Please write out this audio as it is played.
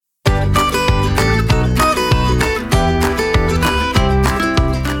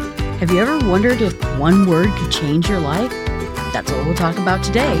Have you ever wondered if one word could change your life? That's what we'll talk about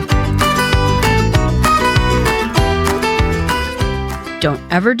today. Don't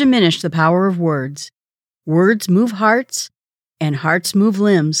ever diminish the power of words. Words move hearts, and hearts move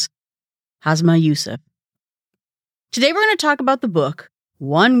limbs. Hazma Yusuf. Today we're going to talk about the book,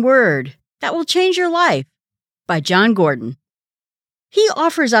 One Word That Will Change Your Life, by Jon Gordon. He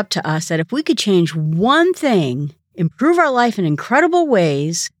offers up to us that if we could change one thing, improve our life in incredible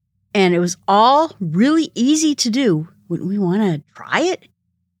ways, and it was all really easy to do, wouldn't we want to try it?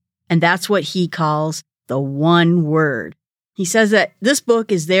 And that's what he calls the one word. He says that this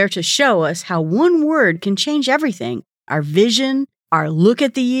book is there to show us how one word can change everything. Our vision, our look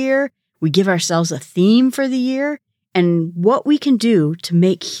at the year, we give ourselves a theme for the year, and what we can do to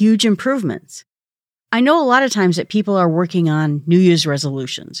make huge improvements. I know a lot of times that people are working on New Year's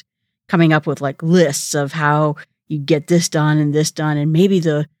resolutions, coming up with like lists of how you get this done, and maybe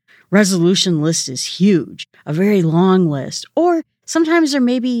the resolution list is huge, a very long list, or sometimes they're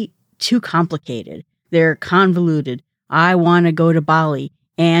maybe too complicated. They're convoluted. I want to go to Bali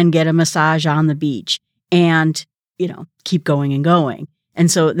and get a massage on the beach and, keep going and going.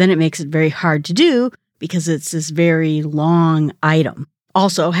 And so then it makes it very hard to do because it's this very long item.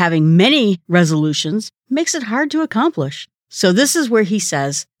 Also, having many resolutions makes it hard to accomplish. So this is where he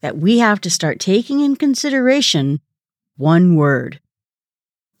says that we have to start taking in consideration one word.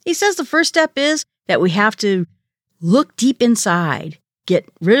 He says the first step is that we have to look deep inside, get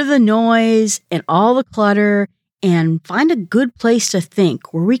rid of the noise and all the clutter, and find a good place to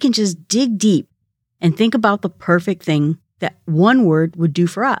think where we can just dig deep and think about the perfect thing that one word would do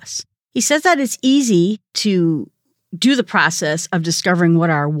for us. He says that it's easy to do the process of discovering what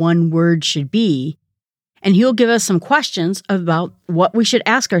our one word should be, and he'll give us some questions about what we should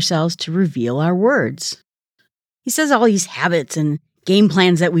ask ourselves to reveal our words. He says all these habits and game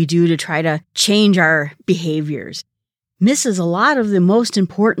plans that we do to try to change our behaviors misses a lot of the most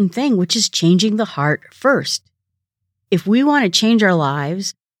important thing, which is changing the heart first. If we want to change our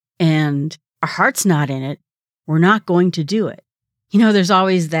lives and our heart's not in it, we're not going to do it. There's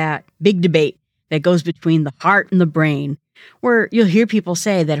always that big debate that goes between the heart and the brain, where you'll hear people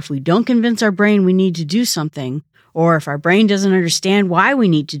say that if we don't convince our brain we need to do something, or if our brain doesn't understand why we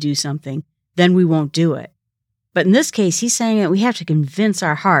need to do something, then we won't do it. But in this case, he's saying that we have to convince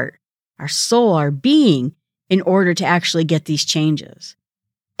our heart, our soul, our being, in order to actually get these changes.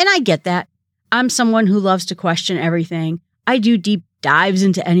 And I get that. I'm someone who loves to question everything. I do deep dives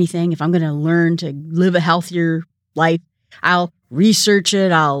into anything. If I'm going to learn to live a healthier life, I'll research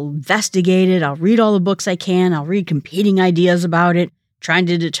it, I'll investigate it, I'll read all the books I can, I'll read competing ideas about it, trying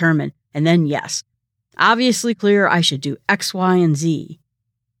to determine. And then, yes, obviously clear I should do X, Y, and Z.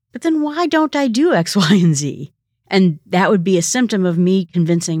 But then why don't I do X, Y, and Z? And that would be a symptom of me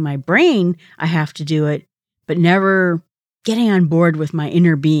convincing my brain I have to do it, but never getting on board with my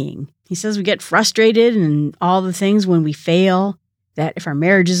inner being. He says we get frustrated and all the things when we fail, that if our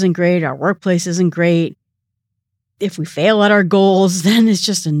marriage isn't great, our workplace isn't great, if we fail at our goals, then it's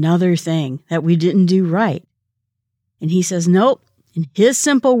just another thing that we didn't do right. And he says, nope, in his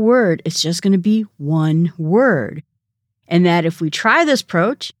simple word, it's just going to be one word. And that if we try this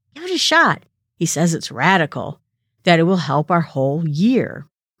approach, give it a shot. He says it's radical, that it will help our whole year.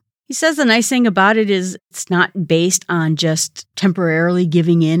 He says the nice thing about it is it's not based on just temporarily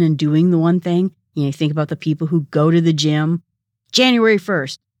giving in and doing the one thing. You think about the people who go to the gym. January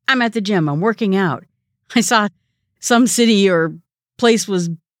 1st, I'm at the gym, I'm working out. I saw some city or place was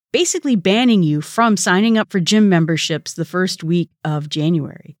basically banning you from signing up for gym memberships the first week of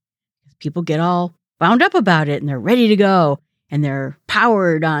January. People get all wound up about it and they're ready to go and they're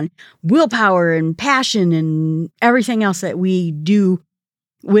powered on willpower and passion and everything else that we do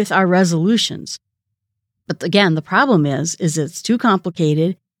with our resolutions. But again, the problem is it's too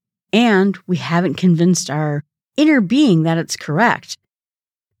complicated and we haven't convinced our inner being that it's correct.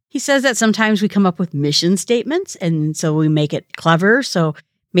 He says that sometimes we come up with mission statements, and so we make it clever. So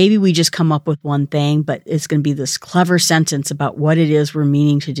maybe we just come up with one thing, but it's going to be this clever sentence about what it is we're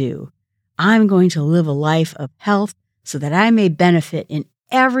meaning to do. I'm going to live a life of health so that I may benefit in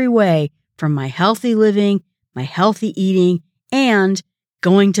every way from my healthy living, my healthy eating, and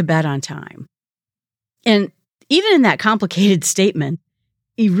going to bed on time. And even in that complicated statement,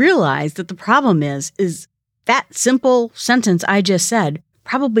 he realized that the problem is that simple sentence I just said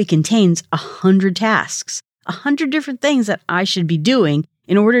probably contains 100 tasks, 100 different things that I should be doing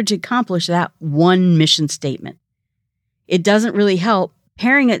in order to accomplish that one mission statement. It doesn't really help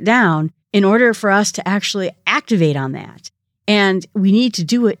paring it down in order for us to actually activate on that. And we need to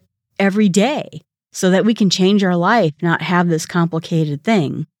do it every day so that we can change our life, not have this complicated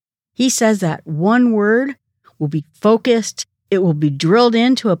thing. He says that one word will be focused. It will be drilled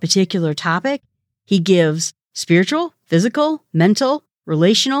into a particular topic. He gives spiritual, physical, mental,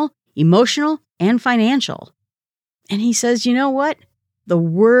 relational, emotional, and financial. And he says, you know what? The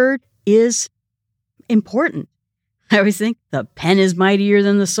word is important. I always think the pen is mightier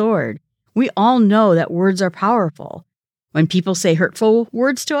than the sword. We all know that words are powerful. When people say hurtful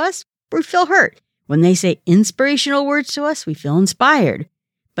words to us, we feel hurt. When they say inspirational words to us, we feel inspired.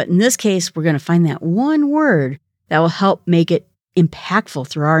 But in this case, we're going to find that one word that will help make it impactful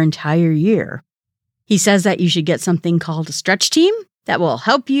through our entire year. He says that you should get something called a stretch team that will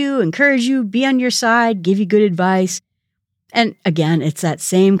help you, encourage you, be on your side, give you good advice. And again, it's that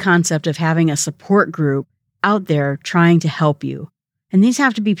same concept of having a support group out there trying to help you. And these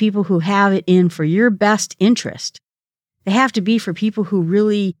have to be people who have it in for your best interest. They have to be for people who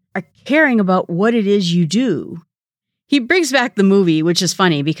really are caring about what it is you do. He brings back the movie, which is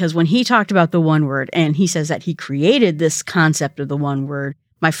funny because when he talked about the one word and he says that he created this concept of the one word,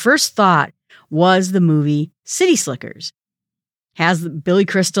 my first thought was the movie City Slickers. Has Billy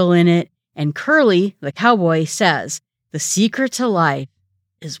Crystal in it, and Curly, the cowboy, says, the secret to life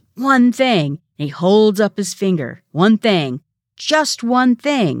is one thing. And he holds up his finger. One thing. Just one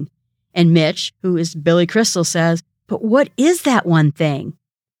thing. And Mitch, who is Billy Crystal, says, but what is that one thing?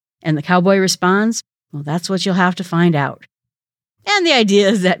 And the cowboy responds, well, that's what you'll have to find out. And the idea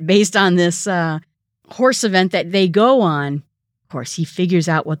is that based on this horse event that they go on, of course, he figures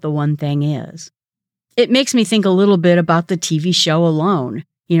out what the one thing is. It makes me think a little bit about the TV show Alone.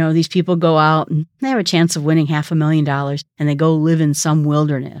 You know, these people go out and they have a chance of winning $500,000 and they go live in some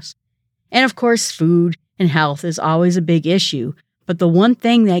wilderness. And of course, food and health is always a big issue. But the one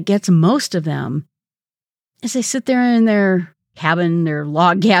thing that gets most of them is they sit there in their cabin, their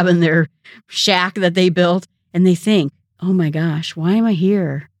log cabin, their shack that they built, and they think, oh my gosh, why am I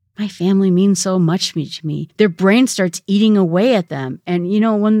here? My family means so much to me. Their brain starts eating away at them. And, you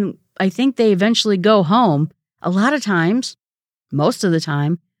know, when I think they eventually go home, a lot of times, most of the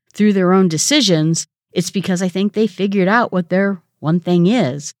time, through their own decisions, it's because I think they figured out what their one thing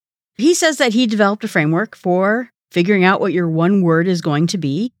is. He says that he developed a framework for figuring out what your one word is going to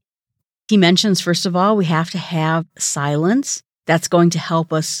be. He mentions, first of all, we have to have silence. That's going to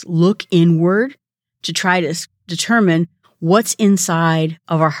help us look inward to try to determine what's inside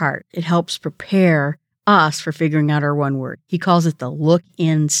of our heart. It helps prepare us for figuring out our one word. He calls it the look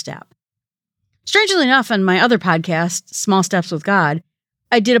in step. Strangely enough, on my other podcast, Small Steps with God,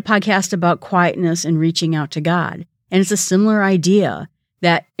 I did a podcast about quietness and reaching out to God. And it's a similar idea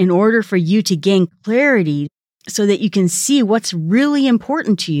that in order for you to gain clarity so that you can see what's really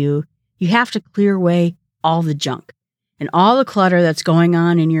important to you, you have to clear away all the junk and all the clutter that's going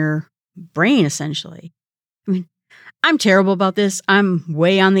on in your brain, essentially. I mean, I'm terrible about this. I'm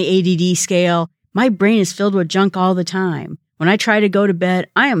way on the ADD scale. My brain is filled with junk all the time. When I try to go to bed,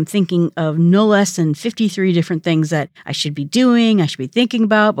 I am thinking of no less than 53 different things that I should be doing, I should be thinking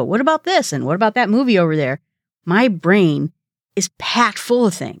about, but what about this? And what about that movie over there? My brain is packed full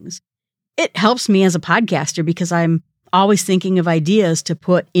of things. It helps me as a podcaster because I'm always thinking of ideas to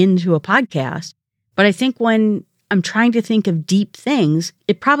put into a podcast. But I think when I'm trying to think of deep things,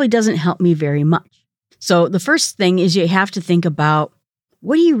 it probably doesn't help me very much. So the first thing is you have to think about,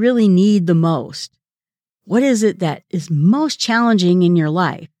 what do you really need the most? What is it that is most challenging in your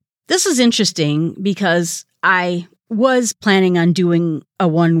life? This is interesting because I was planning on doing a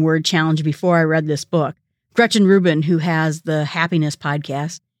one-word challenge before I read this book. Gretchen Rubin, who has the Happiness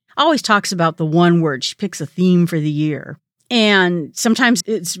podcast, always talks about the one word. She picks a theme for the year. And sometimes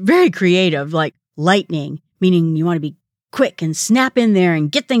it's very creative, like lightning, meaning you want to be quick and snap in there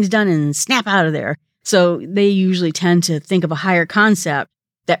and get things done and snap out of there. So they usually tend to think of a higher concept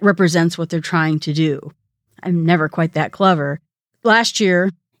that represents what they're trying to do. I'm never quite that clever. Last year,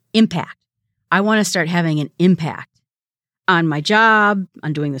 impact. I want to start having an impact on my job,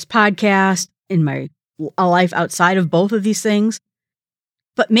 on doing this podcast, in my life outside of both of these things,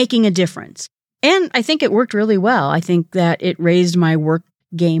 but making a difference. And I think it worked really well. I think that it raised my work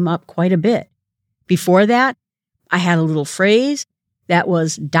game up quite a bit. Before that, I had a little phrase that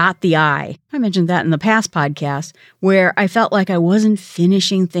was dot the I. I mentioned that in the past podcast, where I felt like I wasn't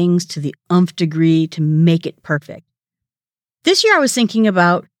finishing things to the umph degree to make it perfect. This year I was thinking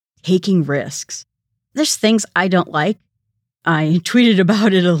about taking risks. There's things I don't like. I tweeted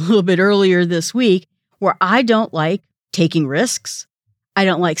about it a little bit earlier this week, where I don't like taking risks. I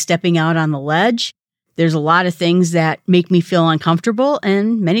don't like stepping out on the ledge. There's a lot of things that make me feel uncomfortable,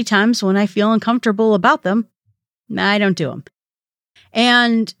 and many times when I feel uncomfortable about them, I don't do them.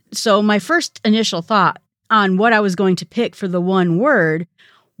 And so my first initial thought on what I was going to pick for the one word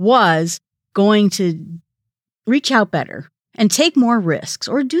was going to reach out better and take more risks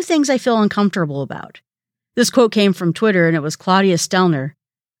or do things I feel uncomfortable about. This quote came from Twitter, and it was Claudia Stelner.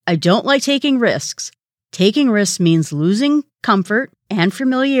 "I don't like taking risks. Taking risks means losing comfort and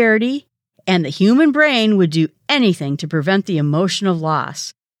familiarity, and the human brain would do anything to prevent the emotion of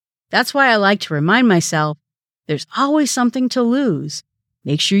loss. That's why I like to remind myself there's always something to lose.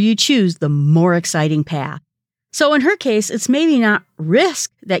 Make sure you choose the more exciting path." So in her case, it's maybe not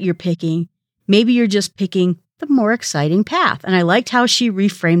risk that you're picking. Maybe you're just picking the more exciting path. And I liked how she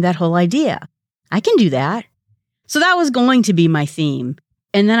reframed that whole idea. I can do that. So that was going to be my theme.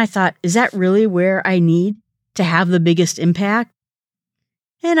 And then I thought, is that really where I need to have the biggest impact?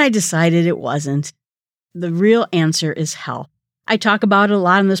 And I decided it wasn't. The real answer is health. I talk about it a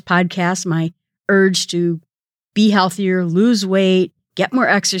lot on this podcast, my urge to be healthier, lose weight, get more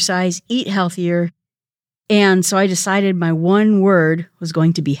exercise, eat healthier. And so I decided my one word was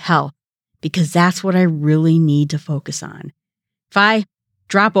going to be health, because that's what I really need to focus on. If I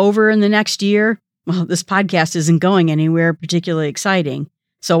drop over in the next year, well, this podcast isn't going anywhere particularly exciting.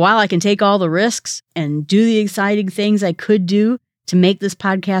 So while I can take all the risks and do the exciting things I could do to make this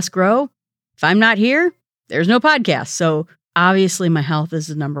podcast grow, if I'm not here, there's no podcast. So obviously my health is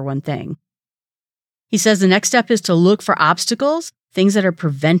the number one thing. He says the next step is to look for obstacles, things that are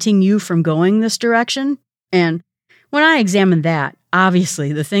preventing you from going this direction. And when I examine that,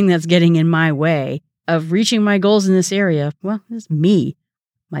 obviously the thing that's getting in my way of reaching my goals in this area, well, is me,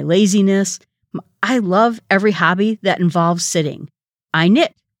 my laziness. I love every hobby that involves sitting. I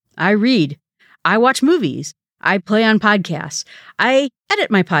knit, I read, I watch movies, I play on podcasts, I edit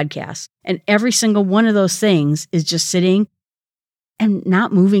my podcasts, and every single one of those things is just sitting and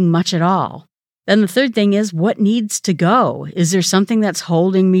not moving much at all. Then the third thing is, what needs to go? Is there something that's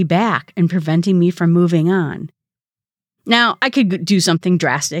holding me back and preventing me from moving on? Now, I could do something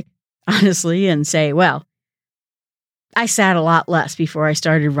drastic, honestly, and say, well, I sat a lot less before I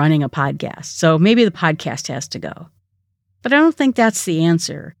started running a podcast, so maybe the podcast has to go. But I don't think that's the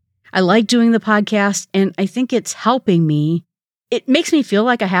answer. I like doing the podcast, and I think it's helping me. It makes me feel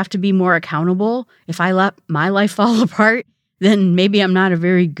like I have to be more accountable. If I let my life fall apart, then maybe I'm not a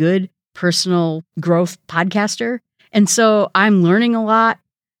very good personal growth podcaster. And so I'm learning a lot.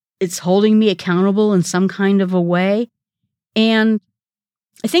 It's holding me accountable in some kind of a way. And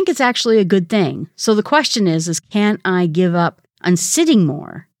I think it's actually a good thing. So the question is can I give up on sitting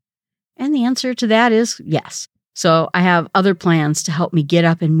more? And the answer to that is yes. So I have other plans to help me get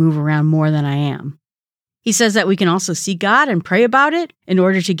up and move around more than I am. He says that we can also seek God and pray about it in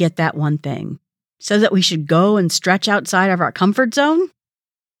order to get that one thing. He says that we should go and stretch outside of our comfort zone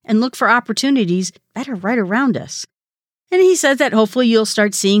and look for opportunities that are right around us. And he says that hopefully you'll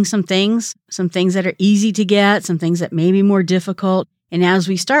start seeing some things that are easy to get, some things that may be more difficult. And as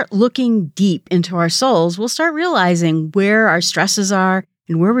we start looking deep into our souls, we'll start realizing where our stresses are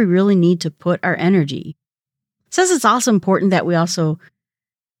and where we really need to put our energy. It says it's also important that we also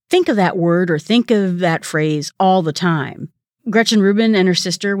think of that word or think of that phrase all the time. Gretchen Rubin and her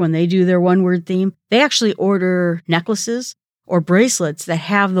sister, when they do their one-word theme, they actually order necklaces or bracelets that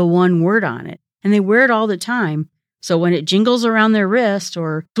have the one word on it, and they wear it all the time. So when it jingles around their wrist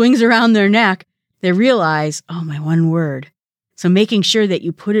or swings around their neck, they realize, oh, my one word. So making sure that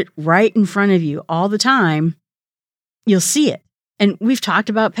you put it right in front of you all the time, you'll see it. And we've talked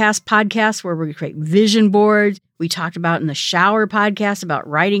about past podcasts where we create vision boards. We talked about in the shower podcast about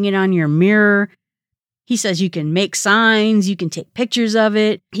writing it on your mirror. He says you can make signs, you can take pictures of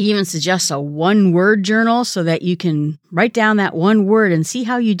it. He even suggests a one-word journal so that you can write down that one word and see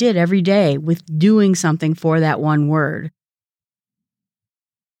how you did every day with doing something for that one word.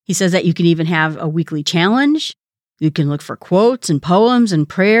 He says that you can even have a weekly challenge. You can look for quotes and poems and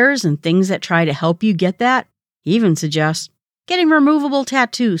prayers and things that try to help you get that. He even suggests getting removable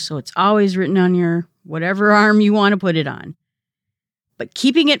tattoos so it's always written on your whatever arm you want to put it on. But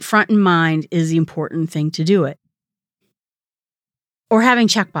keeping it front in mind is the important thing to do it. Or having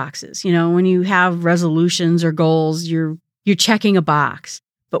check boxes. You know, when you have resolutions or goals, you're checking a box.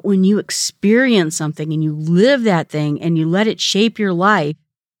 But when you experience something and you live that thing and you let it shape your life,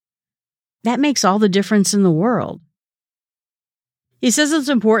 that makes all the difference in the world. He says it's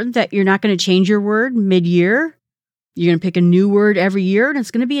important that you're not going to change your word mid-year. You're going to pick a new word every year, and it's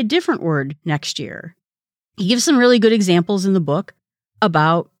going to be a different word next year. He gives some really good examples in the book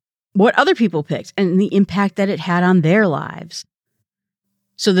about what other people picked and the impact that it had on their lives.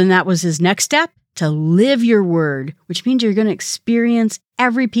 So then that was his next step, to live your word, which means you're going to experience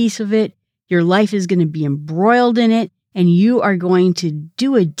every piece of it. Your life is going to be embroiled in it, and you are going to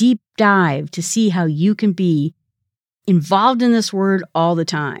do a deep dive to see how you can be involved in this word all the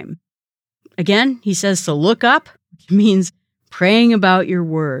time. Again, he says to look up, which means praying about your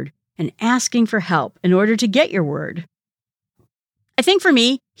word and asking for help in order to get your word. I think for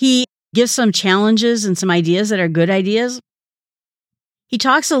me, he gives some challenges and some ideas that are good ideas. He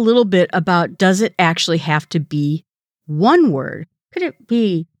talks a little bit about, does it actually have to be one word? Could it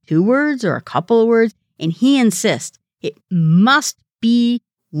be 2 words or a couple of words? And he insists it must be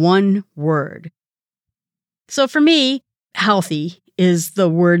one word. So for me, healthy is the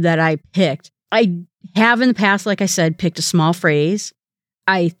word that I picked. I have in the past, like I said, picked a small phrase.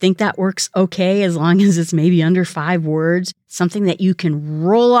 I think that works okay as long as it's maybe under 5 words, something that you can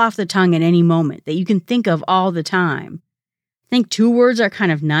roll off the tongue at any moment, that you can think of all the time. I think 2 words are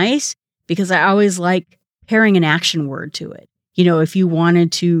kind of nice because I always like pairing an action word to it. You know, if you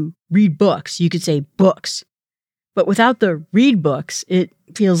wanted to read books, you could say books. But without the read books, it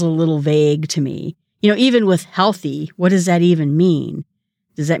feels a little vague to me. You know, even with healthy, what does that even mean?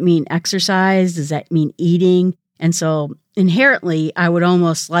 Does that mean exercise? Does that mean eating? And so inherently, I would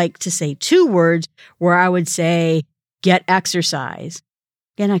almost like to say 2 words where I would say, get exercise.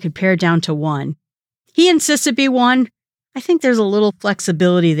 Again, I could pare it down to 1. He insists it be 1. I think there's a little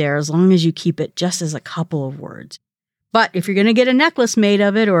flexibility there as long as you keep it just as a couple of words. But if you're going to get a necklace made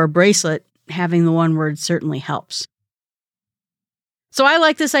of it or a bracelet, having the 1 word certainly helps. So I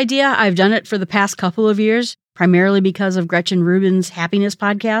like this idea. I've done it for the past couple of years, primarily because of Gretchen Rubin's Happiness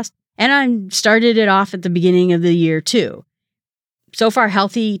podcast. And I started it off at the beginning of the year too. So far,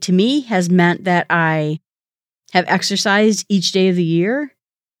 healthy to me has meant that I have exercised each day of the year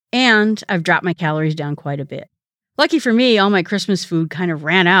and I've dropped my calories down quite a bit. Lucky for me, all my Christmas food kind of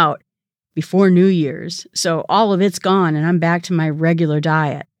ran out before New Year's. So all of it's gone and I'm back to my regular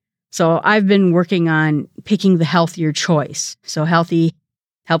diet. So I've been working on picking the healthier choice. So healthy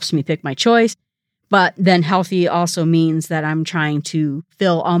helps me pick my choice. But then healthy also means that I'm trying to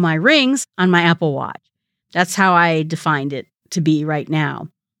fill all my rings on my Apple Watch. That's how I defined it to be right now.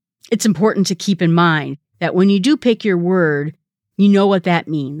 It's important to keep in mind that when you do pick your word, you know what that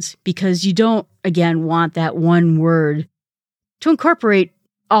means because you don't, again, want that 1 word to incorporate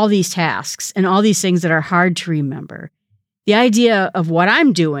all these tasks and all these things that are hard to remember. The idea of what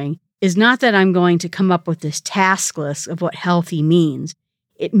I'm doing is not that I'm going to come up with this task list of what healthy means.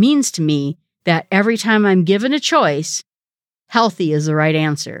 It means to me that every time I'm given a choice, healthy is the right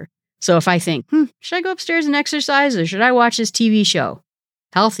answer. So if I think, should I go upstairs and exercise or should I watch this TV show?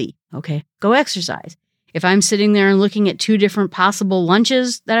 Healthy. Okay, go exercise. If I'm sitting there and looking at 2 different possible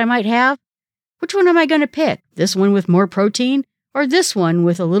lunches that I might have, which one am I going to pick? This one with more protein or this one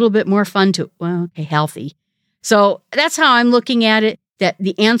with a little bit more fun to it? Well, okay, healthy. So that's how I'm looking at it, that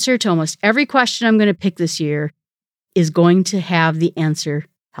the answer to almost every question I'm going to pick this year is going to have the answer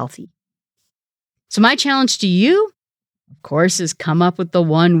healthy. So my challenge to you, of course, is come up with the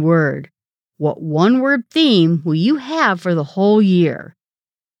 1 word. What 1 word theme will you have for the whole year?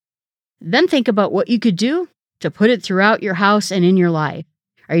 Then think about what you could do to put it throughout your house and in your life.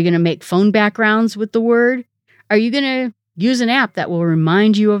 Are you going to make phone backgrounds with the word? Are you going to use an app that will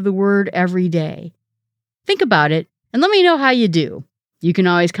remind you of the word every day? Think about it and let me know how you do. You can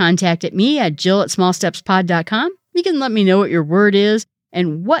always contact me at jill@smallstepspod.com. You can let me know what your word is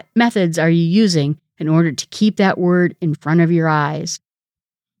and what methods are you using in order to keep that word in front of your eyes.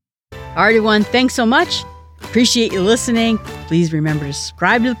 All right, everyone, thanks so much. Appreciate you listening. Please remember to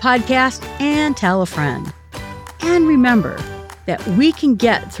subscribe to the podcast and tell a friend. And remember that we can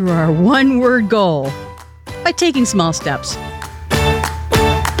get through our 1 word goal by taking small steps.